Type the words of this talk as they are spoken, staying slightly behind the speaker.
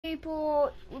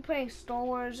people? We're playing Star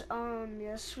Wars.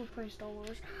 Yes, we're playing Star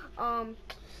Wars.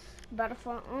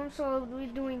 Battlefront. So we're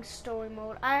doing story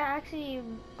mode. I actually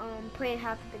played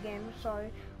half of the game. Sorry.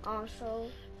 So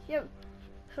yep.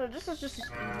 So this is just a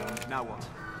speed game. Now what?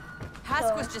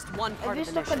 Task was just one part of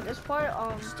the mission. At this part,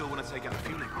 You still want to take out the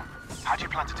fueling room? How do you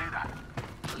plan to do that?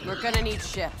 We're gonna need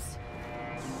ships.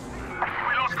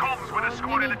 We lost comms with a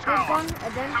squad in the tower, so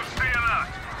stay alert.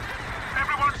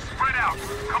 Everyone spread out.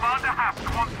 Commander Hask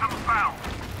wants them found.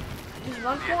 Just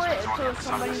run for it until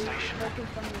somebody's looking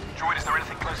for me. Droid, is there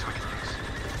anything closer we can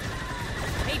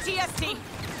use? ATST!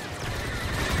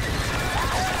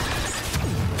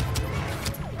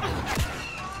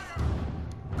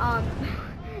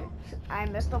 I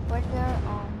messed up right there.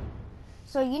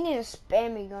 So you need a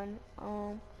spammy gun.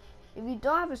 If you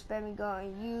don't have a spammy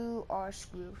gun, you are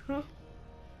screwed.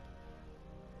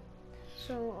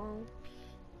 So,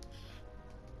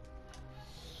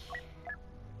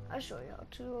 I'll show you how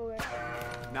to already.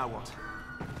 Now what?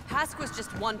 Task was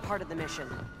just one part of the mission.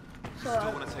 So,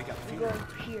 Still want to take out the fueling room?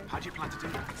 here. How do you plan to do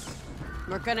that?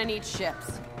 We're gonna need ships.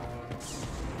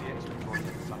 The X-ray point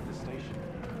inside the station.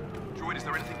 Droid, is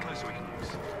there anything closer we can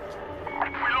use?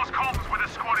 We lost comms with a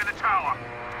squad in the tower,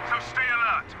 so stay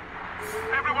alert.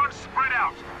 Everyone spread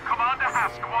out. Commander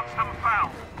Hask wants them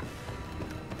found.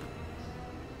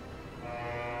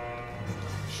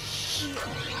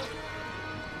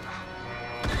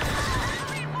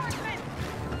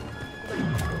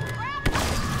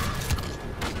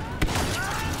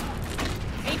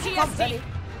 ATST!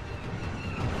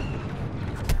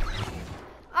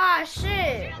 Ah,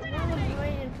 shit! One was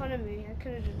right in front of me. I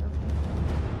could have done nothing.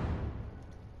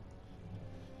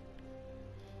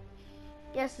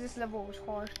 Yes, this level was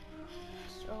hard.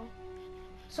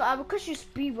 So because you're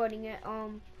speed running it,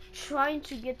 trying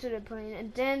to get to the plane,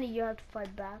 and then you have to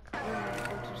fight back.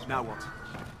 Now what?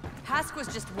 Task was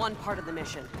just one part of the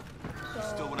mission. You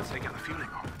still want to take out the fueling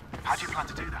room? How do you plan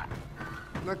to do that?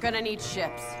 We're gonna need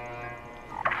ships.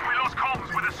 We lost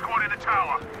comms with a squad in the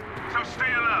tower, so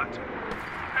stay alert.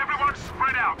 Everyone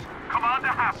spread out. Commander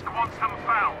Hask wants them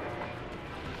found.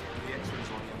 The X-rays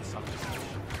on the other side of the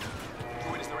station.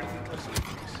 Droid, is there anything closer we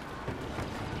can use?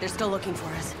 They're still looking for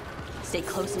us. Stay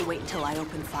close and wait until I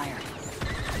open fire.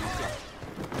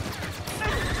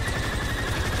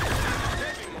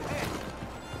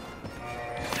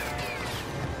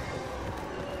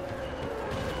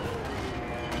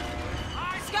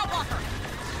 Scout Walker!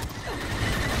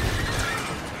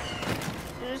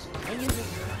 I use it.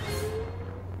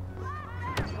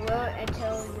 Well,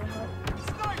 until you help.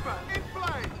 Sniper in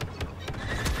play!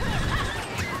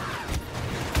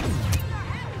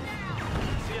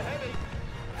 See a heavy.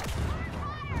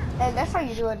 And that's how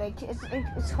you do it. Like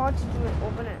it's hard to do it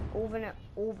over and over and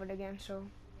over again. So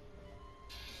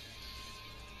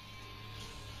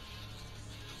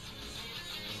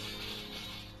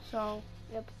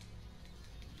yep.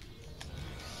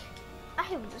 I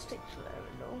hate when this takes forever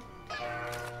though.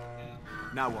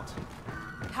 Now what?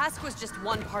 Task was just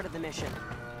one part of the mission.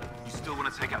 You still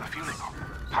want to take out the fueling room?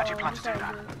 How do you plan to do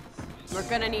that? We're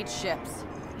gonna need ships.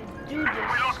 Do We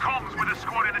this. lost comms with a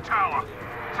squad in the tower,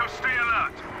 so stay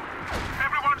alert.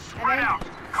 Everyone spread out.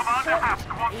 Commander Hask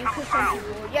wants You them kill some found.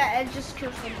 people. Yeah, it just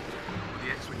kills them.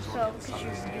 The X-rays on So the other because side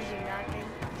you're of the station. using that thing.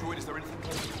 Droid, is there anything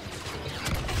closer?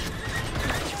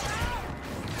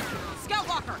 Scout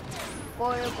Walker!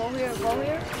 Go here. I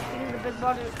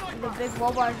think the big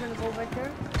robot is gonna go right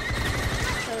there.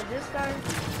 So this guy. And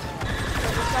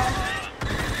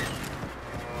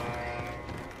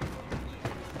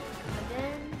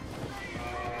then.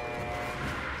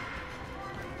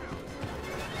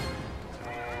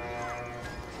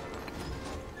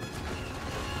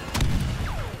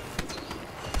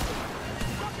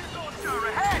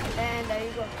 And there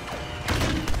you go.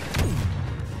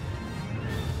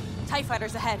 TIE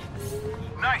fighters ahead.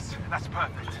 Nice, that's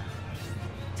perfect.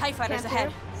 TIE fighters Can't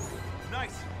ahead.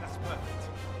 Nice, that's perfect.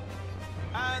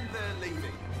 And they're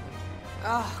leaving.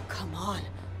 Oh, come on.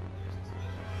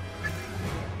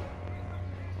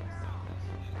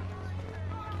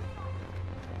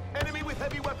 Enemy with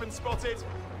heavy weapons spotted.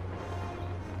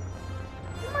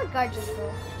 Oh my god, just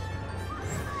go.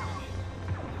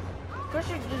 First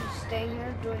you're just staying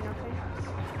here doing nothing.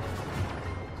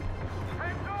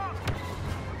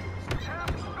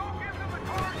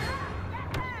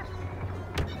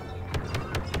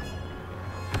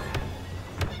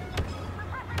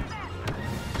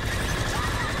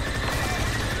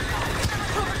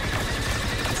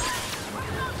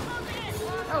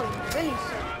 Oh, really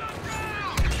sick.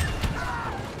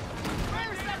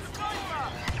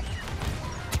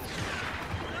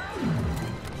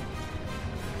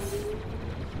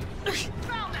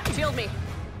 Shield me.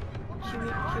 Shoot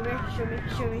me, shoot me, shoot me,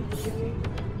 shoot me, shoot me.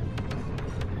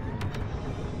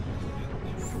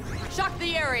 Shock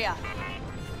the area.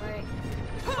 Alright.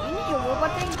 You need your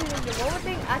robot thing? The robot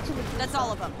thing actually. That's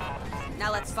all of them.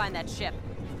 Now let's find that ship.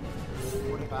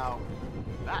 What about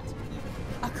that?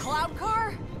 A cloud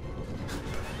car?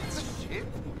 It's a ship.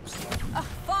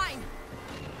 Fine.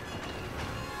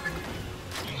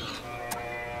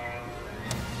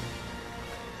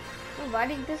 You're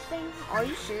riding this thing? Are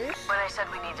you serious? When I said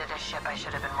we needed a ship, I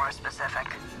should have been more specific.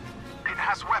 It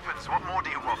has weapons. What more do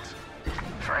you want?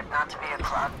 For it not to be a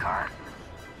cloud car.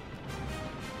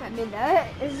 I mean, that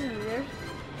is weird.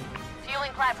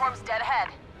 Fueling platform's dead ahead,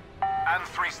 And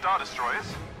 3 Star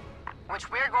Destroyers. which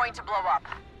we're going to blow up.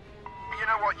 You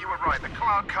know what? You were right. The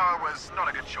cloud car was not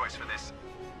a good choice for this.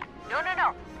 No.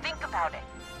 Think about it.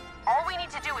 All we need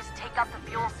to do is take out the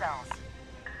fuel cells.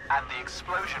 And the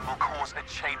explosion will cause a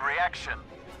chain reaction.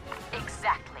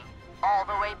 Exactly. All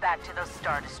the way back to those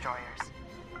Star Destroyers.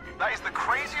 That is the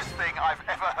craziest thing I've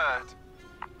ever heard.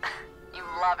 You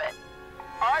love it.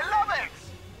 I love it!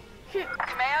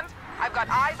 Command, I've got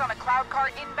eyes on a cloud car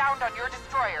inbound on your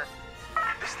destroyer.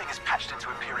 This thing is patched into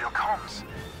Imperial comms.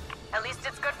 At least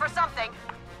it's good for something.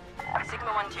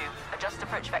 Sigma 1-2, adjust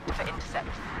approach vector for intercept.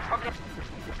 Probably...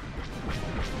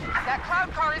 That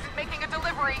cloud car isn't making a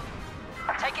delivery.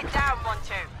 Take it down,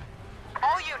 1-2.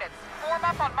 All units, form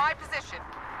up on my position.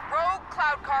 Rogue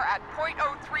cloud car at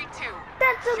 .032.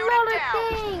 That's Shoot another it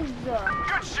down. thing!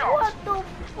 Good shot! What the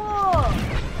fuck?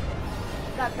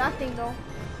 Got that thing though.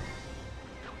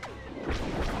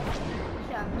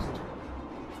 Yeah, I missed.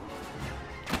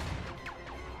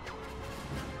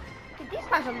 Okay, these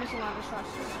guys are missing all the shots.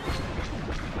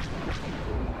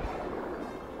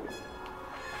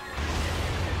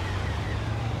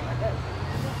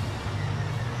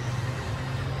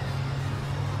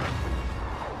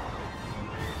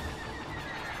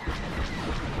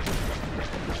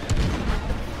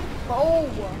 Oh!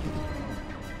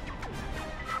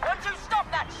 1-2, stop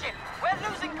that ship! We're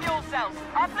losing fuel cells!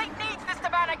 Our fleet needs this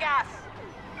Savannah gas!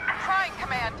 Trying,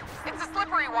 Command. It's a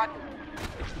slippery one.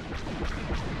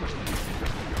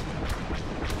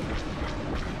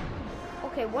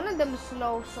 Okay, one of them is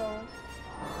slow, so...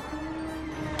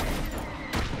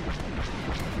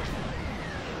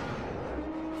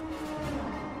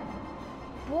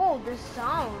 Whoa, the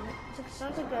sound. It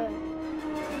sounds like a...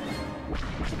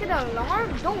 It's like an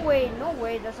alarm? Don't wait, no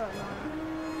way that's an alarm.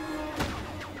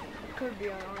 It could be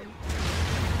an alarm.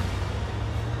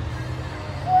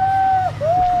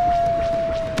 Woohoo!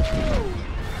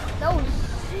 That was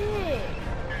sick.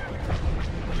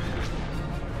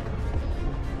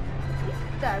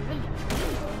 That really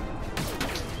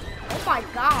oh my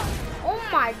god. Oh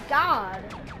my god.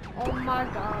 Oh my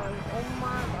god. Oh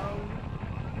my god.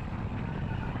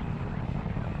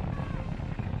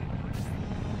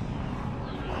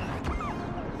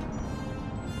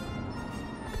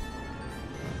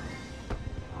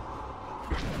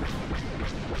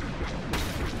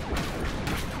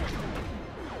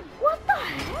 What the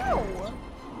hell?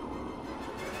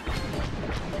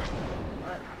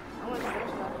 I want to go to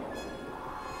that.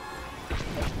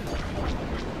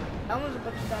 That one's a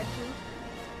good statue.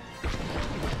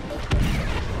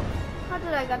 How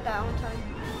did I get that on time?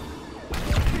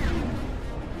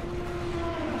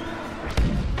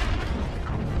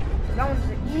 That one's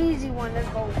an easy one. Let's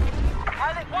go.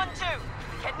 Pilot 1-2,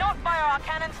 cannot fire our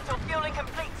cannons until fueling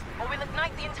completes, or we'll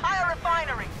ignite the entire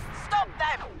refinery. Stop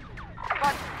them!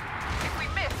 But if we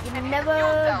miss You and hit never the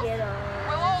fuel cells, get a...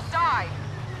 we'll all die.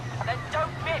 Then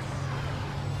don't miss.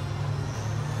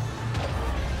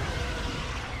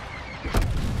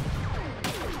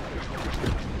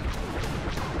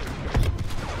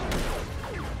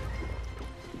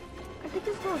 I think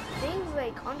it's those things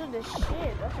like under the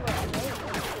ship. That's what I mean.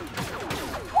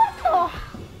 What the?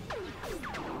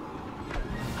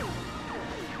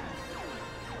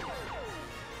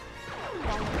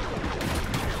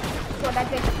 So that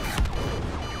thing.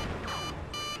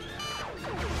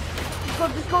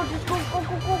 Just go,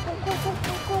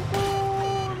 go.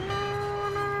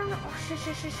 No. Oh shit.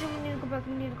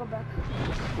 We need to go back.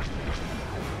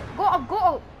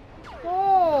 Go.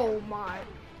 Oh my.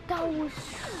 That was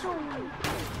so...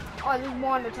 Oh, there's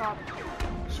more on the top.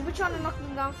 Should we try to knock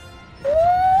them down? Woo!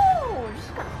 This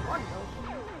is kind of fun though.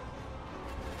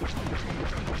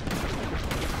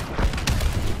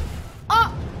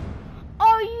 Oh!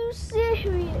 Are you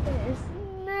serious?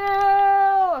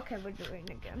 No! Okay, we're doing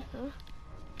it again. Huh?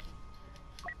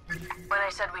 When I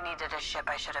said we needed a ship,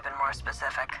 I should have been more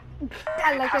specific.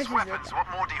 I like It has that weapons. What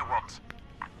more do you want?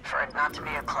 For it not to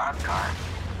be a cloud car.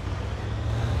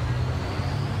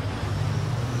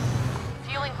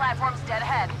 refueling platforms dead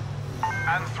ahead,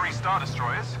 And 3 Star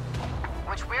Destroyers.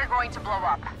 which we're going to blow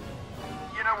up.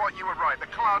 You know what, you were right. The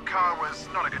cloud car was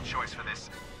not a good choice for this.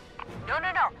 No.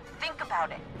 Think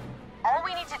about it. All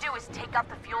we need to do is take out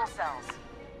the fuel cells.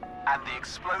 And the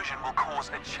explosion will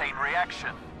cause a chain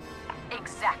reaction.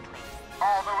 Exactly.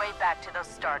 All the way back to those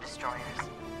Star Destroyers.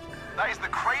 That is the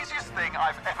craziest thing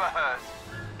I've ever heard.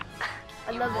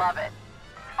 I You love love it.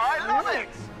 I love it!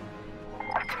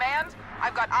 Command,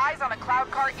 I've got eyes on a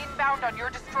cloud car inbound on your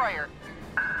destroyer.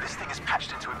 This thing is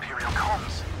patched into Imperial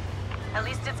comms. At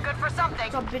least it's good for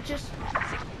something. What's up, bitches?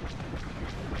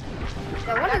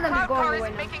 Yeah, one of them is Cloud car going is away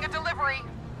now. making a delivery.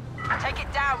 Take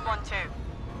it down, 1-2.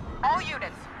 All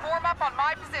units, form up on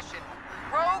my position.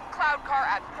 Rogue cloud car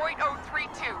at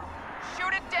 .032.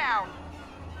 Shoot it down.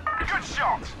 Good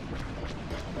shot!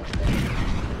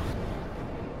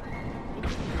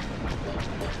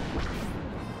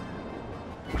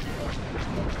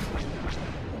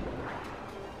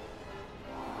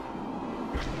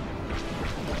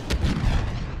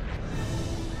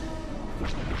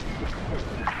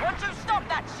 Want to stop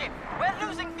that ship? We're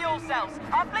losing fuel cells.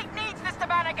 Our fleet needs this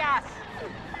Savannah gas.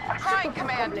 Trying,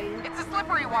 Command. It's a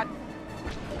slippery one.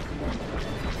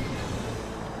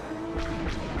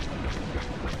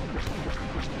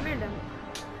 Made them.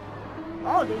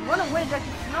 Oh, they run away like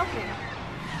it's nothing.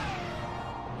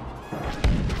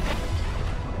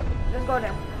 Let's go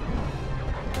there.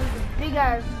 Those big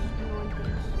ass annoying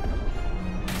things.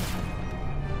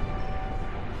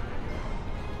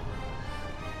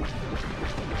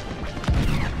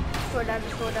 Destroy that,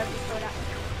 destroy that, destroy that.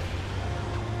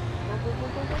 Go.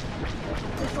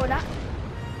 Destroy that.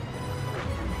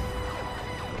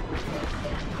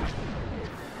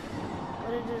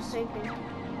 But it is the same thing.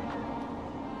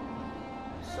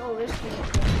 So risky.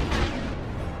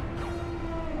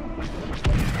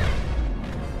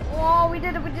 Oh, we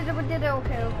did it.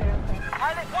 Okay.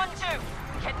 Pilot 1-2.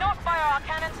 We cannot fire our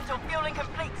cannons until fueling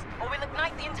completes, or we'll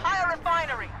ignite the entire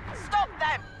refinery. Stop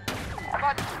them!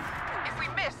 But if we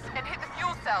miss and hit the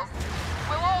fuel cells,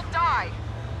 we'll all die.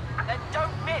 Then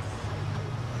don't miss.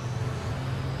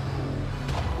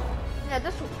 Yeah,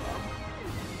 this was fun.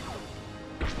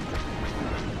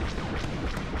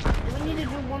 Do we need to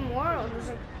do one more, or there's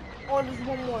like, oh, there's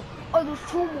one more. Oh, there's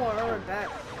 2 more. I heard that.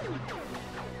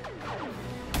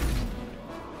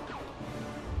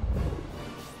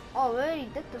 Oh, we already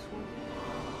did this one.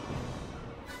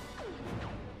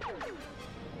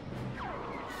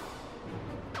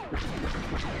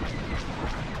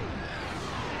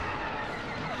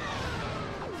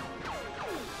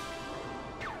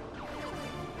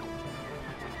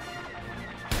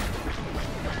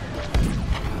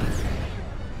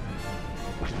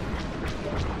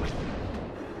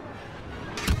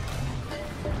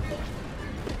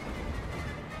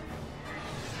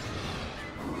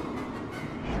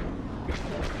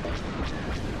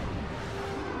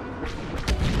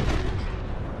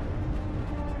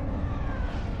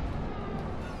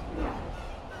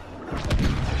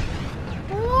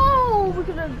 We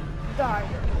could have died.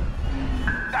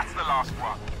 That's the last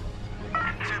one.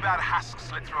 Too bad Hask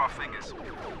slipped through our fingers.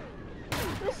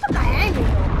 This is like angry though.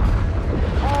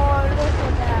 Oh, look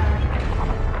at that.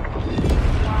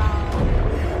 Wow.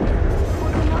 Oh,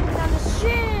 they're knocking down the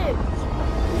ship.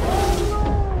 Oh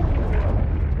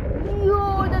no. Yo,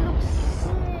 that looks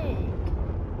sick.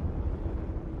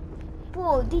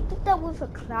 Bro, they did that with a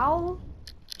cloud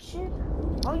ship?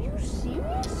 Are you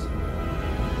serious?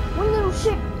 One little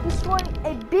ship destroying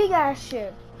a big ass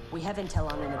ship. We have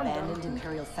intel on an abandoned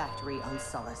Imperial factory on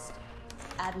Sullust.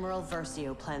 Admiral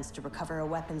Versio plans to recover a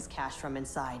weapons cache from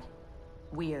inside.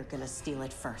 We're gonna steal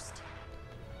it first.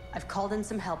 I've called in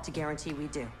some help to guarantee we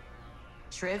do.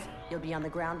 Shriv, you'll be on the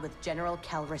ground with General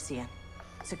Calrissian.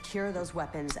 Secure those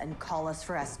weapons and call us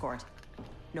for escort.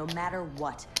 No matter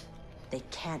what, they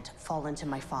can't fall into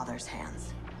my father's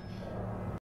hands.